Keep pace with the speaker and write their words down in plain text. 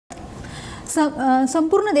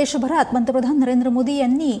संपूर्ण देशभरात पंतप्रधान नरेंद्र मोदी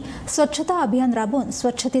यांनी स्वच्छता अभियान राबवून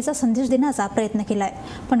स्वच्छतेचा संदेश देण्याचा प्रयत्न केलाय।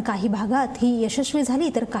 पण काही भागात ही यशस्वी झाली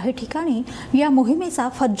तर काही ठिकाणी या मोहिमेचा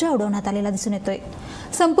फज्जा उडवण्यात आलेला दिसून येतोय।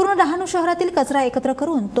 संपूर्ण डहाणू शहरातील कचरा एकत्र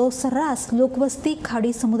करून तो सर्रास लोकवस्ती,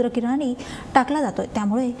 खाडी, समुद्रकिनारी टाकला जातोय।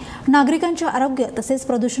 त्यामुळे नागरिकांचे आरोग्य तसेच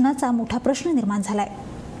प्रदूषणाचा मोठा प्रश्न निर्माण झालाय।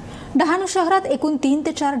 डहाणू शहरात एकूण 3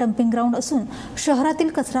 ते 4 डंपिंग ग्राउंड असून शहरातील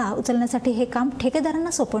कचरा उचलण्यासाठी हे काम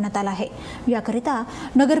ठेकेदारांना सोपवण्यात आलं आहे। याकरिता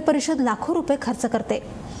नगर परिषद लाखो रुपये खर्च करते।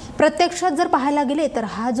 प्रत्यक्षात जर पाहायला गेले तर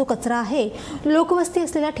हा जो कचरा आहे लोकवस्ती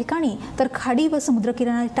असलेल्या ठिकाणी तर खाडी व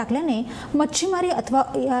समुद्रकिनारी टाकल्याने मच्छीमारी अथवा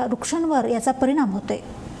या वृक्षांवर याचा परिणाम होतोय।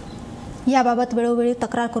 याबाबत वेळोवेळी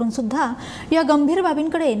तक्रार करून सुद्धा या गंभीर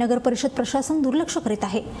बाबींकडे नगर परिषद प्रशासन दुर्लक्ष करीत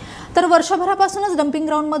आहे। तर वर्षभरापासूनच डंपिंग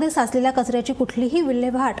ग्राउंडमध्ये साचलेल्या कचऱ्याची कुठलीही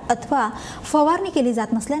विल्हेवाट अथवा फवारणी केली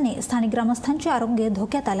जात नसल्याने स्थानिक ग्रामस्थांचे आरोग्य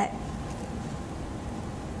धोक्यात आले आहे।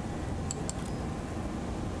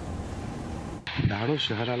 डहाणू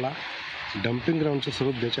शहराला डंपिंग ग्राउंडचं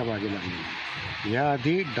स्वरूप द्यायच्या मागे लागली।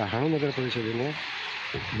 याआधी डहाणू नगर परिषदेने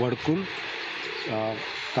वडकून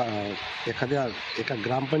एका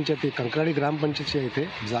ग्रामपंचायती कंकराडी ग्रामपंचायतीच्या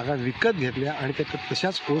इथे जागा विकत घेतल्या आणि त्या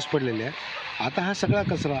तशाच ओस पडलेल्या आहे। आता हा सगळा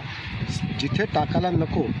कचरा जिथे टाकायला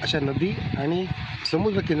नको अशा नदी आणि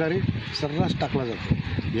समुद्रकिनारी सर्रास टाकला जातो।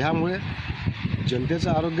 ह्यामुळे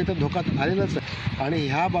जनतेचं आरोग्य तर धोक्यात आलेलंच आहे आणि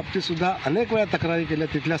ह्या बाबतीत सुद्धा अनेक वेळा तक्रारी केल्या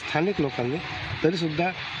तिथल्या स्थानिक लोकांनी, तरीसुद्धा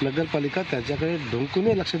नगरपालिका त्याच्याकडे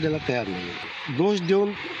ढुंकूनही लक्ष द्यायला तयार नाही। दोष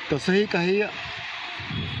देऊन तसंही काही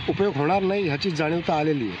उपयोग होणार नाही ह्याची जाणीवता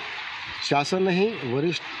आलेली आहे। शासनही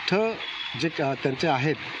वरिष्ठ जे त्यांचे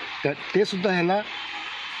आहेत ते सुद्धा ह्यांना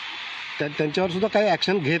त्यांच्यावर सुद्धा काही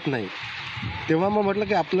ॲक्शन घेत नाही। तेव्हा मग म्हटलं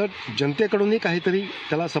की आपलं जनतेकडूनही काहीतरी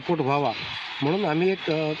त्याला सपोर्ट व्हावा म्हणून आम्ही एक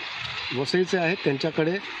वसईचे आहेत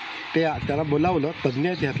त्यांच्याकडे त्याला बोलावलं, तज्ज्ञ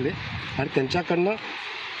आहेत ह्यातले, आणि त्यांच्याकडनं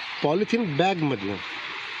पॉलिथिन बॅगमधनं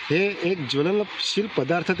हे एक ज्वलनशील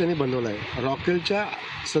पदार्थ त्यांनी बनवला आहे। रॉकेलच्या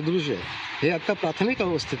सदृश आहे। हे आता प्राथमिक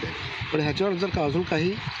अवस्थेत आहे, पण ह्याच्यावर जर का अजून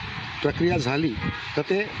काही प्रक्रिया झाली तर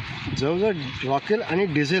ते जवळजवळ रॉकेल आणि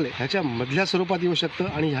डिझेल ह्याच्या मधल्या स्वरूपात येऊ शकतं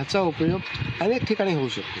आणि ह्याचा उपयोग अनेक ठिकाणी होऊ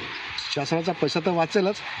शकतो। शासनाचा पैसा तर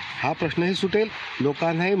वाचेलच, हा प्रश्नही सुटेल,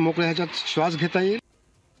 लोकांनाही मोकळ्या ह्याच्यात श्वास घेता येईल।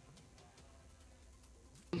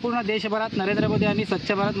 संपूर्ण देशभरात नरेंद्र मोदी यांनी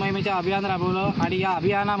स्वच्छ भारत मोहिमेचे अभियान राबवलं आणि या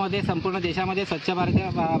अभियानामध्ये संपूर्ण देशामध्ये स्वच्छ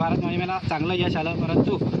भारत मोहिमेला चांगलं यश आलं।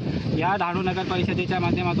 परंतु या डहाणू नगर परिषदेच्या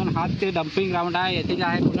माध्यमातून हा ते डंपिंग ग्राउंड आहे, येथे जे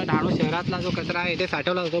आहे पूर्ण डहाणू शहरातला जो कचरा आहे इथे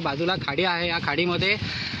साठवला जातो। बाजूला खाडी आहे, या खाडीमध्ये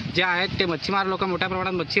जे आहेत ते मच्छीमार लोक मोठ्या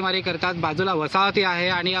प्रमाणात मच्छीमारी करतात। बाजूला वसाहती आहे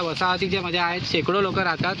आणि या वसाहतीमध्ये आहेत शेकडो लोक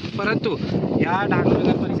राहतात। परंतु या डहाणू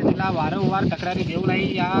नगर परिषदेला वारंवार तक्रारी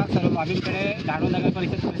देऊनही या सर्व बाबींकडे डहाणू नगर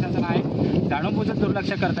परिषद प्रशासन आहे जाणूनबुजून दुर्लक्ष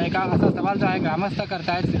करत आहे का, असा सवाल जो आहे ग्रामस्थ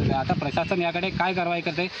करतायत। आता प्रशासन याकडे काय कारवाई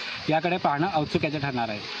करते याकडे पाहणं औत्सुक्याचे ठरणार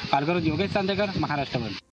आहे। पालघरहून योगेश चांदेकर, महाराष्ट्र बंद।